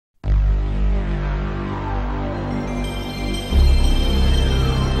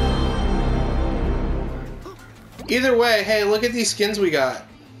Either way, hey, look at these skins we got.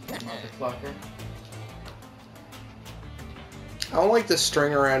 Motherfucker. I don't like the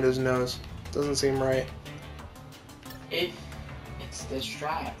string around his nose. Doesn't seem right. It's the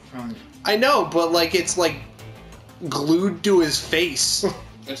strap from... I know, but like it's like glued to his face.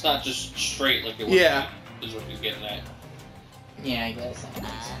 It's not just straight like it would be, is what he's getting at. Yeah, I guess that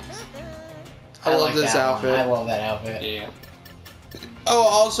makes sense. I love this outfit. I love that outfit. Yeah. Oh,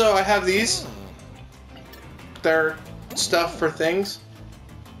 also, I have these. They're stuff for things.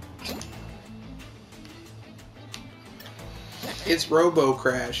 It's Robo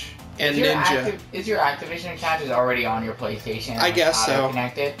Crash and Ninja. Is your Activision account is already on your PlayStation? I guess so.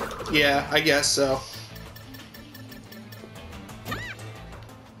 Connected? Yeah, I guess so.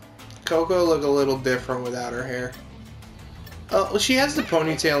 Coco look a little different without her hair. Oh, well, she has the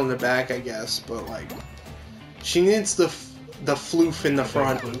ponytail in the back, I guess, but like, she needs the floof in the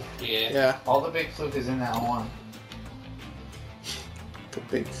front. Yeah. Yeah. All the big floof is in that horn. The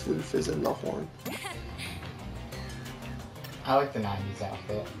big floof is in the horn. I like the 90s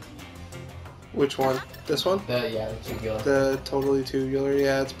outfit. Which one? This one? The tubular. The totally tubular.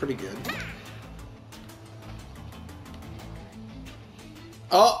 Yeah, it's pretty good.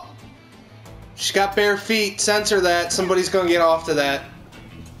 Oh! She's got bare feet. Censor that. Somebody's gonna get off to that.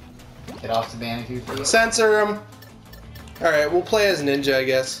 Get off the bandicoot feet. Censor him. Alright, we'll play as Ninja, I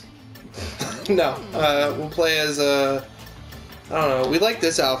guess. No. We'll play as, I don't know. We like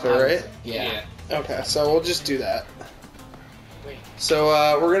this outfit, right? Yeah. Okay, so we'll just do that. Wait.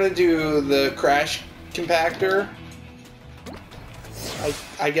 So, we're gonna do the Crash Compactor.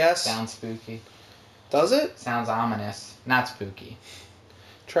 I guess. Sounds spooky. Does it? Sounds ominous. Not spooky.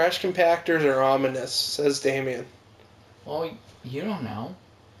 Trash compactors are ominous, says Damien. Well, you don't know.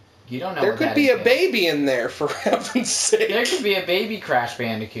 You don't know. There what could that be a is. baby in there, for heaven's sake. There could be a baby Crash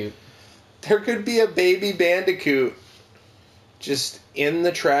Bandicoot. There could be a baby Bandicoot just in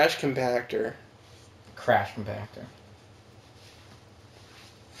the trash compactor. Crash Compactor.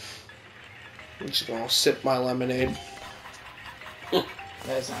 I'm just gonna sip my lemonade.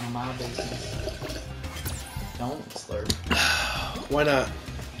 That's none of my business. Don't slurp. Why not?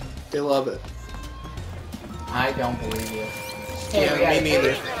 They love it. I don't believe you. Yeah, me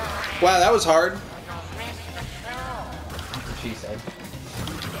neither. Wow, that was hard. That's what she said.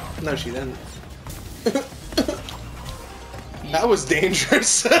 No, she didn't. That was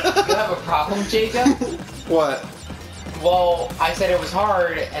dangerous. You have a problem, Jacob? What? Well, I said it was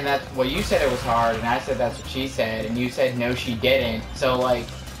hard, and that's well, you said it was hard, and I said that's what she said, and you said no, she didn't. So, like,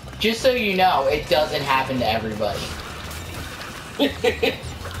 just so you know, it doesn't happen to everybody.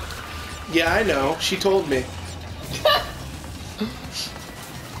 Yeah, I know. She told me.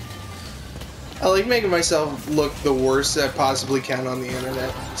 I like making myself look the worst I possibly can on the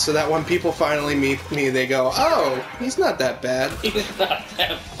internet, so that when people finally meet me, they go, "Oh, he's not that bad." He's not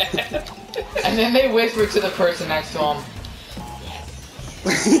that bad. And then they whisper to the person next to him,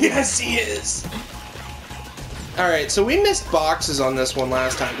 Yes, he is. Alright, so we missed boxes on this one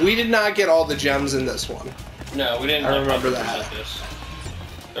last time. We did not get all the gems in this one. No, we didn't. I remember 100% that. This.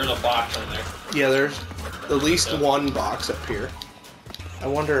 There's a box in there. Yeah, there's at least one box up here. I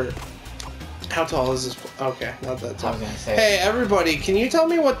wonder, how tall is this? Okay, not that I tall. was gonna say. Hey, everybody, can you tell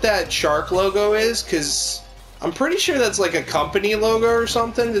me what that shark logo is? Because I'm pretty sure that's like a company logo or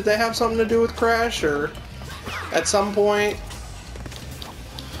something. Did they have something to do with Crash, or at some point?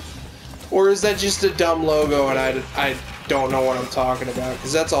 Or is that just a dumb logo and I don't know what I'm talking about?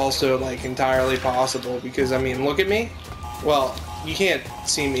 Because that's also, like, entirely possible. Because, I mean, look at me. Well, you can't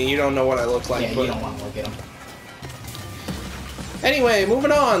see me. You don't know what I look like. Yeah, but you don't want to look at him. anyway,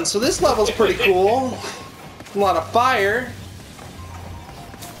 moving on. So this level's pretty cool. A lot of fire.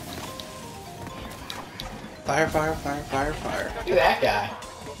 Fire, fire, fire, fire, fire. Look at that guy.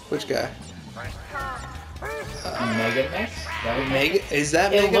 Which guy? Mega Mix? That was Mega? Is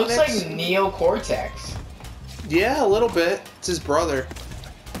that It Mega looks Mix? like Neo Cortex. Yeah, a little bit. It's his brother.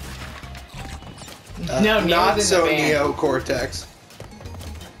 No, Neo's not in so the band. Neo Cortex.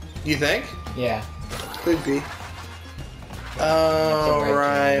 You think? Yeah. Could be. That's a red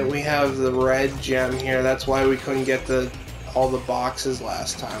Alright, gem. we have the red gem here. That's why we couldn't get all the boxes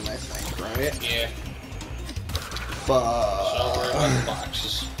last time, I think, right? Yeah. Fuck. Don't worry about the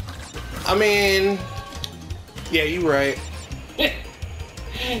boxes. I mean, yeah, you're right.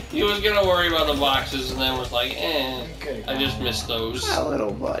 He was gonna worry about the boxes and then was like, Okay, I just missed those. My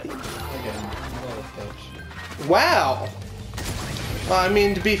little buddy. Look at him. Little bitch. Wow. Well, I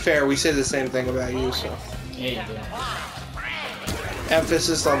mean, to be fair, we say the same thing about you, so. Yeah, you do.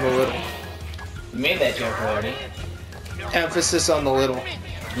 Emphasis on the little. You made that joke already. Emphasis on the little.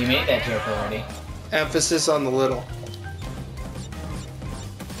 You made that joke already. Emphasis on the little.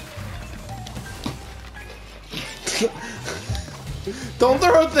 Don't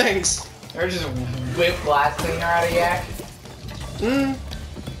throw things! Or just whip blasting her out of yak.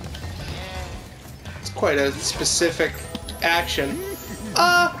 It's quite a specific action.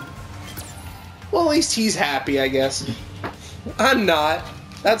 Well, at least he's happy, I guess. I'm not.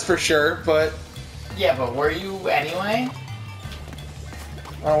 That's for sure, but... Yeah, but were you anyway?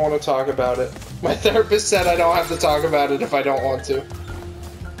 I don't want to talk about it. My therapist said I don't have to talk about it if I don't want to.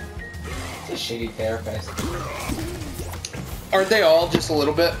 It's a shitty therapist. Aren't they all just a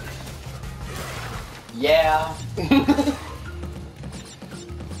little bit? Yeah.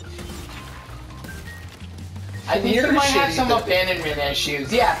 I think you might have some abandonment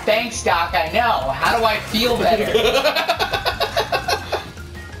issues. Yeah, thanks, Doc, I know. How do I feel better?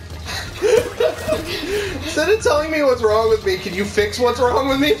 Instead of telling me what's wrong with me, can you fix what's wrong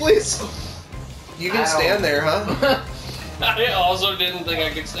with me, please? You can stand there, huh? I also didn't think I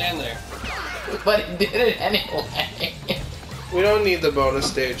could stand there. But he did it anyway. We don't need the bonus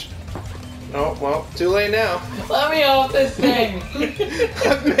stage. Oh, well, too late now. Let me off this thing.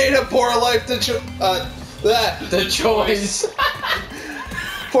 I've made a poor life the choice.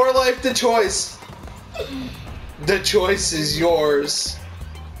 Poor life the choice. The choice is yours.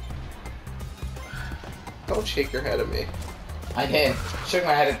 Don't shake your head at me. I did. Shook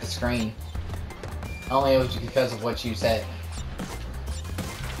my head at the screen. Only it was because of what you said.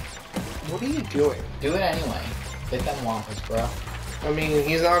 What are you doing? Do it anyway. Get them wampus, bro. I mean,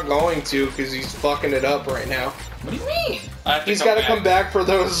 he's not going to because he's fucking it up right now. What do you mean? He's got to come back for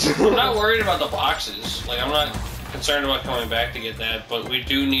those. I'm not worried about the boxes. Like, I'm not concerned about coming back to get that, but we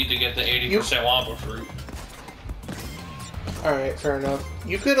do need to get the 80% Wampa fruit. Alright, fair enough.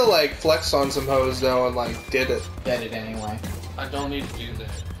 You could have, like, flexed on some hoes, though, and, like, did it. Did it anyway. I don't need to do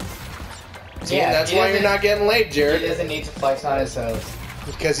that. See, yeah, that's why you're not getting laid, Jared. He doesn't need to flex on his hoes.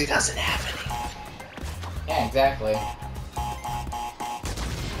 Because he doesn't have any. Yeah, exactly.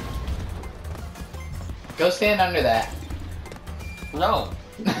 Go stand under that. No.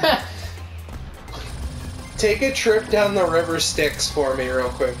 Take a trip down the river Styx for me real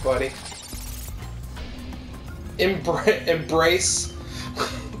quick, buddy. Embrace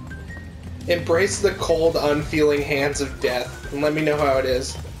the cold, unfeeling hands of death, and let me know how it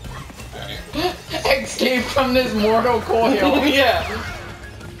is. Right. Escape from this mortal coil. Yeah.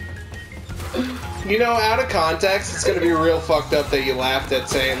 You know, out of context, it's gonna be real fucked up that you laughed at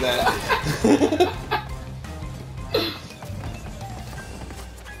saying that.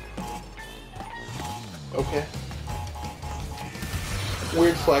 Okay.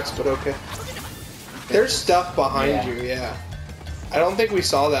 Weird flex, but okay. There's stuff behind you, yeah. I don't think we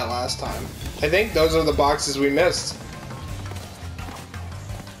saw that last time. I think those are the boxes we missed.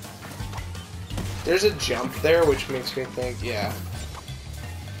 There's a jump there, which makes me think, yeah.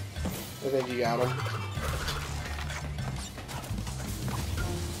 I think you got him.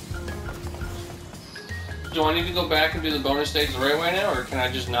 Do I need to go back and do the bonus stage the right way now, or can I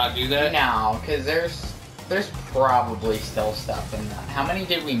just not do that? No, because there's probably still stuff in that. How many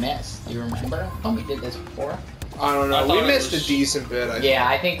did we miss? Do you remember? Oh, we did this before. I don't know. We missed a decent bit, I think. Yeah,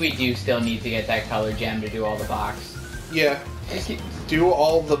 I think we do still need to get that color gem to do all the box. Yeah. Do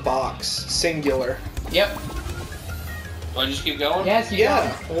all the box. Singular. Yep. Do I just keep going? Yes, keep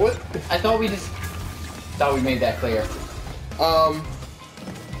yeah. going. What? I thought we made that clear.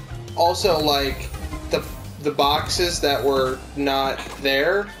 Also, like, the boxes that were not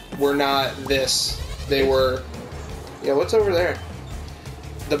there were not this. They were... Yeah, what's over there?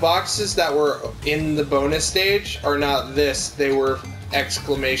 The boxes that were in the bonus stage are not this. They were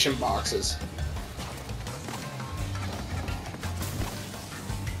exclamation boxes.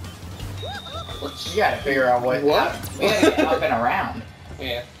 You gotta figure out what... We gotta get up and around.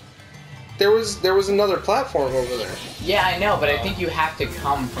 Yeah. There was another platform over there. Yeah, I know, but I think you have to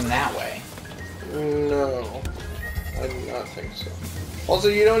come from that way. No. I do not think so. Also,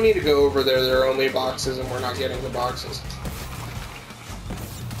 you don't need to go over there. There are only boxes, and we're not getting the boxes.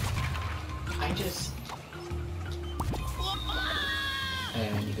 I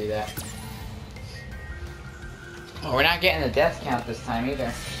didn't mean to do that. Oh, we're not getting the death count this time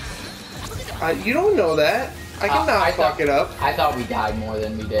either. You don't know that. I cannot fuck it up. I thought we died more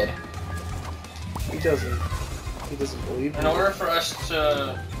than we did. He doesn't believe me. In order for us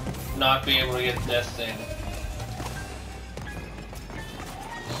to not be able to get the death thing,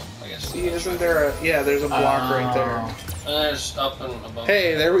 I guess. See, isn't there a... Yeah, there's a block right there. And there's up and above.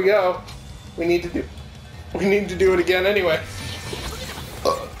 Hey, there we go. We need to do it again anyway.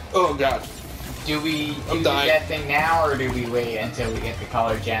 Oh god. Do we do the dying. death thing now, or do we wait until we get the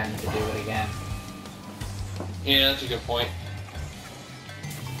color gem to do it again? Yeah, that's a good point.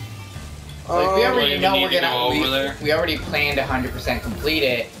 Like, we already even know need we're to gonna. go over there. We already planned 100% complete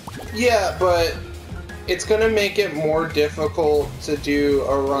it. Yeah, but it's gonna make it more difficult to do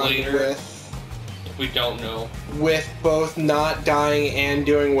a run Later. with We don't know. both not dying and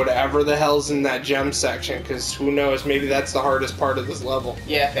doing whatever the hell's in that gem section, because who knows, maybe that's the hardest part of this level.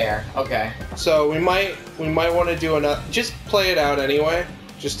 Yeah, fair. Okay. So we might want to do another, just play it out anyway,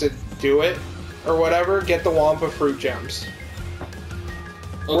 just to do it or whatever. Get the Wampa fruit gems.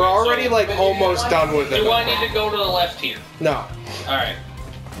 Okay, We're already so, like almost done with it. do I need to go to the left here? No, Alright.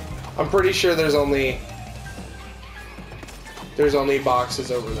 I'm pretty sure there's only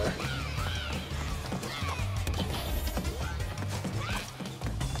boxes over there.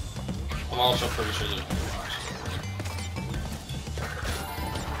 I'm also pretty sure there's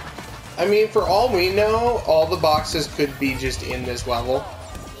I mean, for all we know, all the boxes could be just in this level,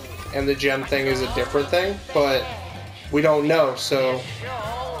 and the gem thing is a different thing, but we don't know, so...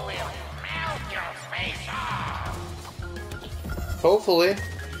 Hopefully.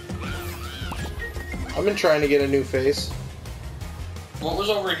 I've been trying to get a new face. What was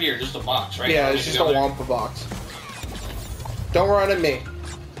over here? Just a box, right? Yeah, it's just a Wampa box. Don't run at me.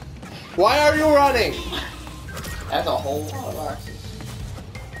 Why are you running? That's a whole lot of boxes.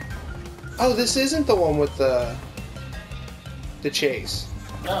 Oh, this isn't the one with the chase.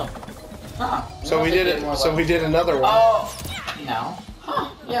 No. Huh. So we did it. So we did another one. Oh. No. Huh.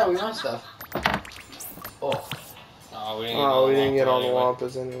 Yeah, we must have. Oh. Oh, We didn't get all the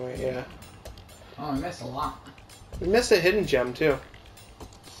Wampas anyway. Yeah. Oh, we missed a lot. We missed a hidden gem too.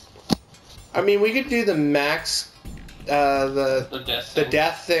 I mean, we could do the max, the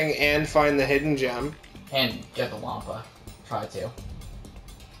death thing and find the hidden gem. And get the Wampa. Try to.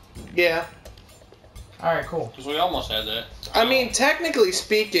 Yeah. Alright, cool. Because we almost had that. I mean, technically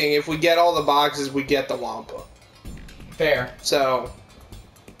speaking, if we get all the boxes, we get the Wampa. Fair. So.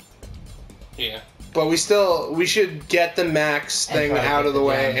 Yeah. But we should get the max And thing try to out get of the the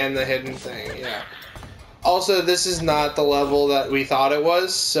way gem. and the hidden thing, yeah. Also, this is not the level that we thought it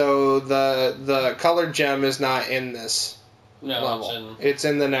was, so the colored gem is not in this No, level. It's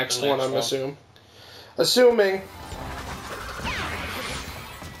in the next the one, next I'm one. assuming.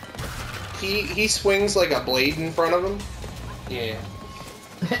 He swings like a blade in front of him. Yeah.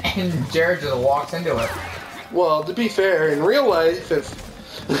 And Jared just walks into it. Well, to be fair, in real life, if...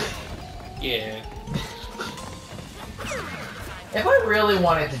 Yeah. If I really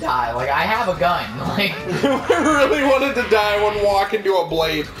wanted to die, like, I have a gun, like... I really wanted to die, I wouldn't walk into a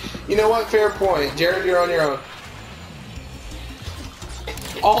blade. You know what? Fair point. Jared, you're on your own.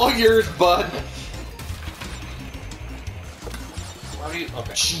 All yours, bud. How do you...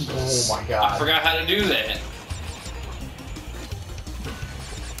 Okay. Oh my I god. forgot how to do that.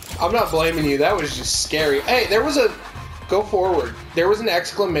 I'm not blaming you. That was just scary. Hey, there was a... Go forward. There was an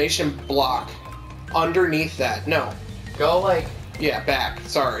exclamation block underneath that. No. Go, like... Yeah, back.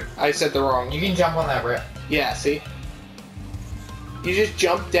 Sorry. I said the wrong... You can jump on that rip. Yeah, see? You just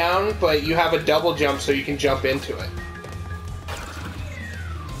jump down, but you have a double jump so you can jump into it.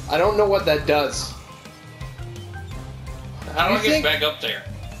 I don't know what that does. How do You I get think- back up there?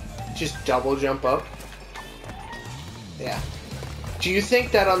 Just double jump up? Yeah. Do you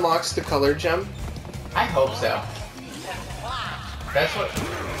think that unlocks the color gem? I hope so. That's what...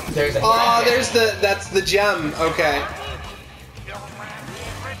 There's a... Oh, that's the gem. Okay.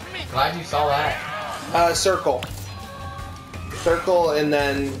 Glad you saw that. Circle. Circle and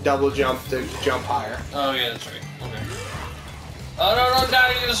then double jump to jump higher. Oh, yeah, that's right. Okay. Oh, no, no,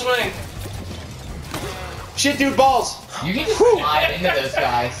 down in the swing! Shit, dude, balls! You can just slide into those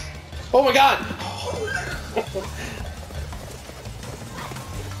guys. Oh my god!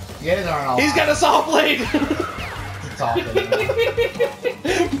 You guys aren't all... He's got a saw blade! Talk anymore.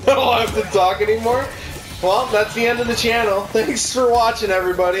 Don't have to talk anymore. Well, that's the end of the channel. Thanks for watching,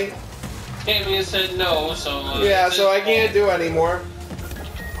 everybody. Cammy said no, so... Yeah, so I can't do anymore.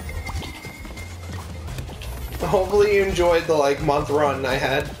 Hopefully you enjoyed the, like, month run I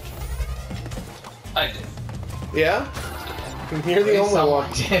had. I did. Yeah? You're the only Someone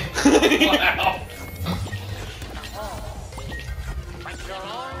one. did. Wow.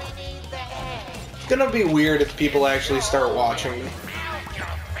 It's gonna be weird if people actually start watching me.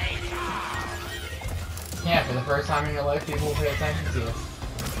 Yeah, for the first time in your life, people will pay attention to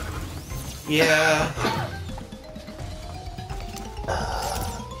you. Yeah.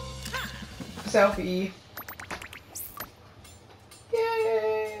 Selfie.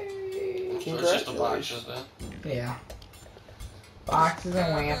 Yay! So it's just the boxes then. Yeah. Boxes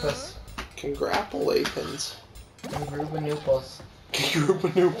and Wampus. Congratulations. And Ruben Nooples. Group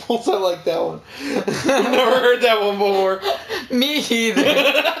of noodles. I like that one. I've never heard that one before. Me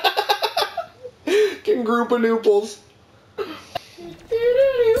either. Group of noodles.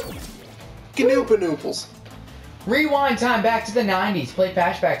 Ganoopanooples. Rewind time back to the 90s. Play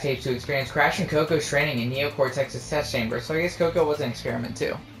flashback tapes to experience Crash and Coco's training in Neocortex's test chamber. So I guess Coco was an experiment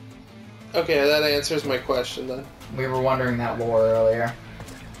too. Okay, that answers my question then. We were wondering that lore earlier.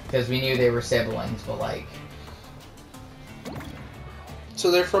 Because we knew they were siblings, but like...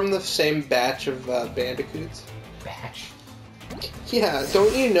 So they're from the same batch of bandicoots? Batch? Yeah,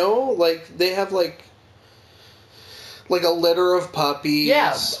 don't you know? Like, they have like a litter of puppies.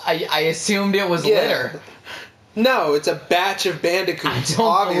 Yeah, I assumed it was litter. No, it's a batch of bandicoots, I don't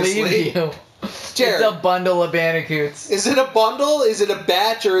obviously. believe you. Jared, it's a bundle of bandicoots. is it a bundle, is it a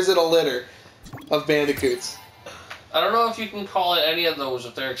batch, or is it a litter of bandicoots? I don't know if you can call it any of those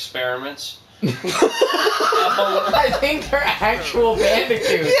if they're experiments. I think they're actual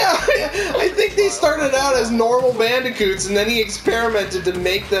bandicoots. Yeah, I think they started out as normal bandicoots, and then he experimented to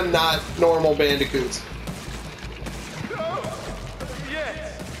make them not normal bandicoots.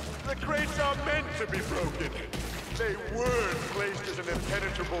 Yes, the crates are meant to be broken. They weren't placed as an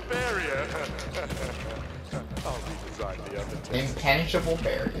impenetrable barrier. I'll redesign the other test. Impenetrable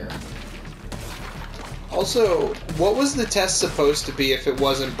barrier. Also, what was the test supposed to be if it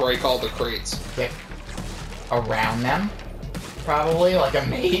wasn't break all the crates? Get around them? Probably, like a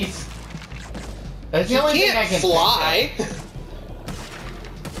maze. That's the only thing I can fly.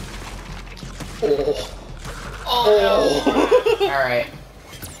 Oh. Oh. Alright.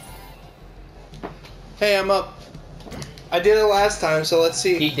 Hey, I'm up. I did it last time, so let's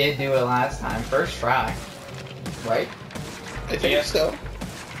see. He did do it last time. First try. Right? I think so.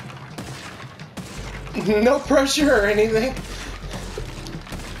 No pressure or anything.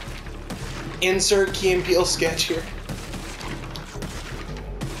 Insert Key and Peele sketch here.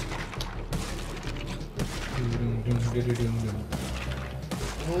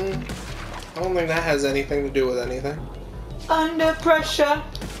 I don't think that has anything to do with anything. Under pressure.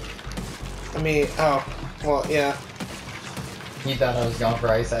 I mean, oh, well, yeah. You thought I was going for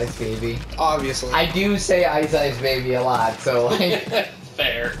Ice Ice Baby. Obviously. I do say Ice Ice Baby a lot, so like...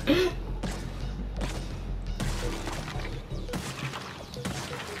 Fair.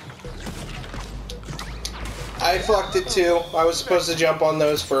 I fucked it too. I was supposed to jump on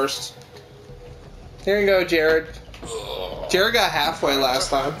those first. Here you go, Jared. Jared got halfway last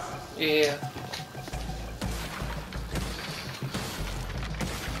time. Yeah.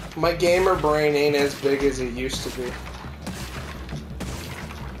 My gamer brain ain't as big as it used to be.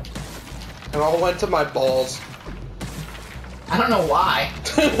 It all went to my balls. I don't know why.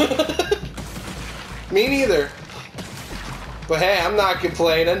 Me neither. But hey, I'm not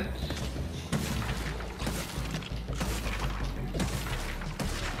complaining.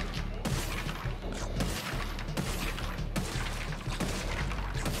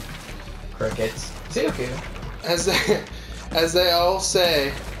 Crickets. Suku. As they all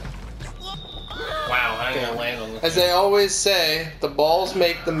say, Wow, I'm gonna land on the. as they always say, the balls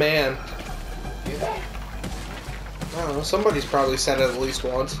make the man. Do that? I don't know, somebody's probably said it at least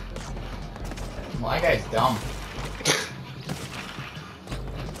once. Well, that guy's dumb.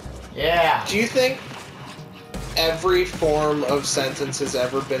 Yeah. Do you think every form of sentence has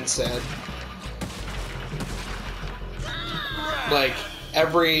ever been said? Like,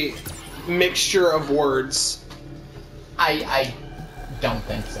 every mixture of words? I don't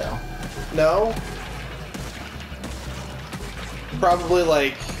think so. No? Probably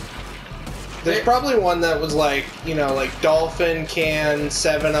like... There's probably one that was like, you know, like Dolphin Can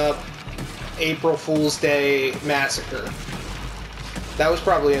 7-Up April Fool's Day Massacre. That was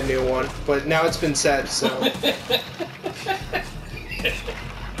probably a new one, but now it's been said, so...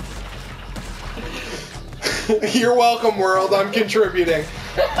 You're welcome, world. I'm contributing.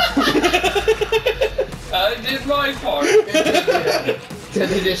 I did my part. To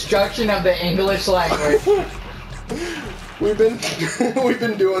the destruction of the English language. We've been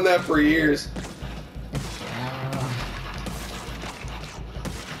doing that for years.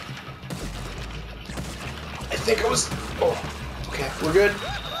 I think it was. Oh, okay, we're good.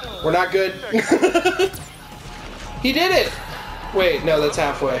 We're not good. He did it. Wait, no, that's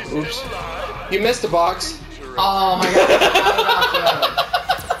halfway. Oops. You missed a box. Oh my god.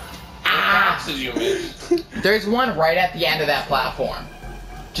 What did you miss? There's one right at the end of that platform.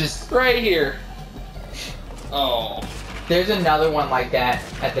 Just Right here. Oh. there's another one like that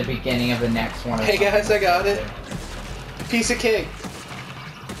at the beginning of the next one. Hey guys, I got it. Piece of cake.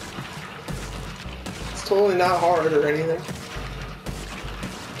 It's totally not hard or anything.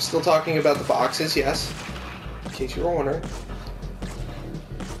 Still talking about the boxes, yes. In case you were wondering.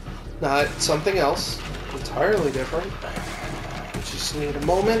 not something else. Entirely different. Just need a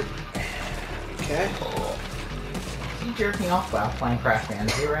moment. Okay. Is he jerking off while playing Crash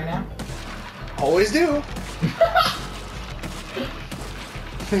Bandicoot right now? Always do.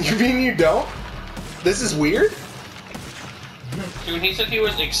 You mean you don't? This is weird? Dude, he said he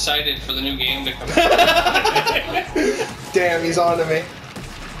was excited for the new game to come out. Damn, he's on to me.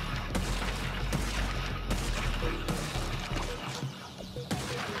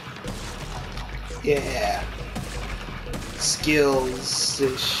 Yeah.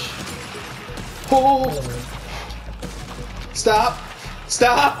 Skills-ish. Oh! Stop!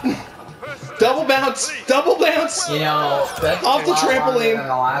 Stop! Double bounce! Double bounce! You know, that's Off the a lot longer trampoline. than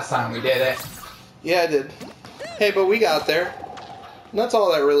the last time we did it. Yeah, I did. Hey, but we got there. And that's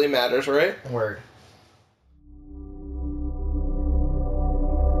all that really matters, right? Word.